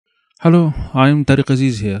Hello, I am Tariq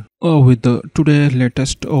Aziz here with the today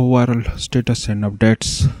latest viral status and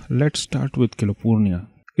updates. Let's start with California.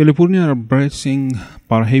 California are bracing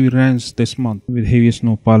for heavy rains this month with heavy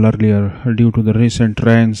snowfall earlier due to the recent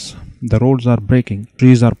rains. The roads are breaking,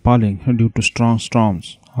 trees are falling due to strong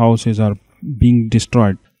storms, houses are being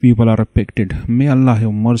destroyed, people are affected. May Allah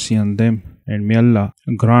have mercy on them and may Allah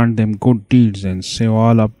grant them good deeds and save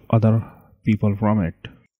all of other people from it.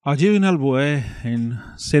 A juvenile boy in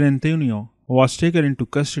San Antonio was taken into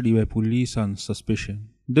custody by police on suspicion.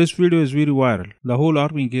 This video is very viral. The whole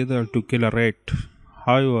army gathered to kill a rat.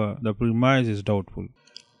 However, the premise is doubtful.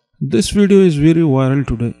 This video is very viral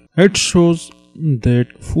today. It shows that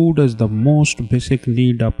food is the most basic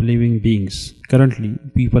need of living beings. Currently,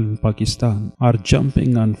 people in Pakistan are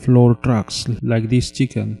jumping on floor trucks like this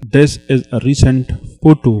chicken. This is a recent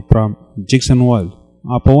photo from Jacksonville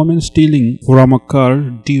of a woman stealing from a car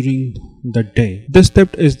during the day. This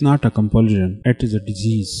theft is not a compulsion, it is a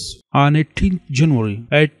disease. On 18th January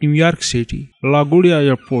at New York City, LaGuardia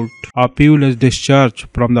Airport, a fuel is discharged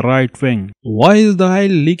from the right wing. Why is the oil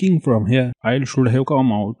leaking from here? Oil should have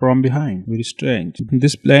come out from behind. Very strange.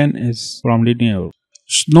 This plane is from Linear.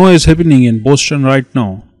 Snow is happening in Boston right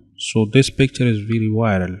now. So this picture is very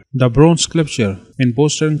viral. The bronze sculpture in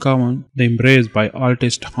Boston Common, the embrace by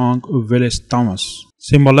artist Hank Willis Thomas,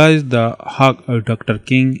 symbolized the hug of Dr.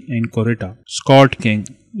 King and Coretta Scott King,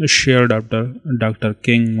 shared after Dr.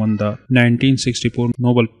 King won the 1964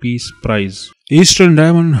 Nobel Peace Prize. Eastern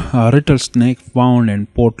diamond rattlesnake found in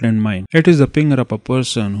Portland mine. It is the finger of a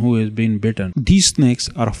person who has been bitten. These snakes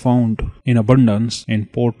are found in abundance in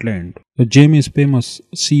Portland. The Jamie's famous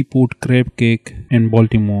seafood crab cake in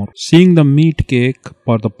Baltimore. Seeing the meat cake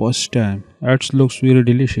for the first time, it looks very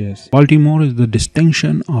delicious. Baltimore is the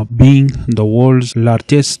distinction of being the world's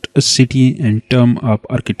largest city in terms of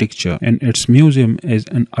architecture, and its museum is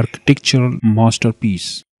an architectural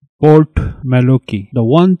masterpiece. Port Malloky, the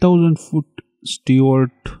 1,000-foot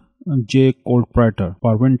Stuart J. Coldwater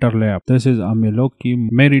for Winter Lab. This is a Milwaukee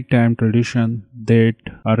maritime tradition that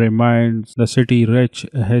reminds the city rich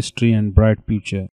history and bright future.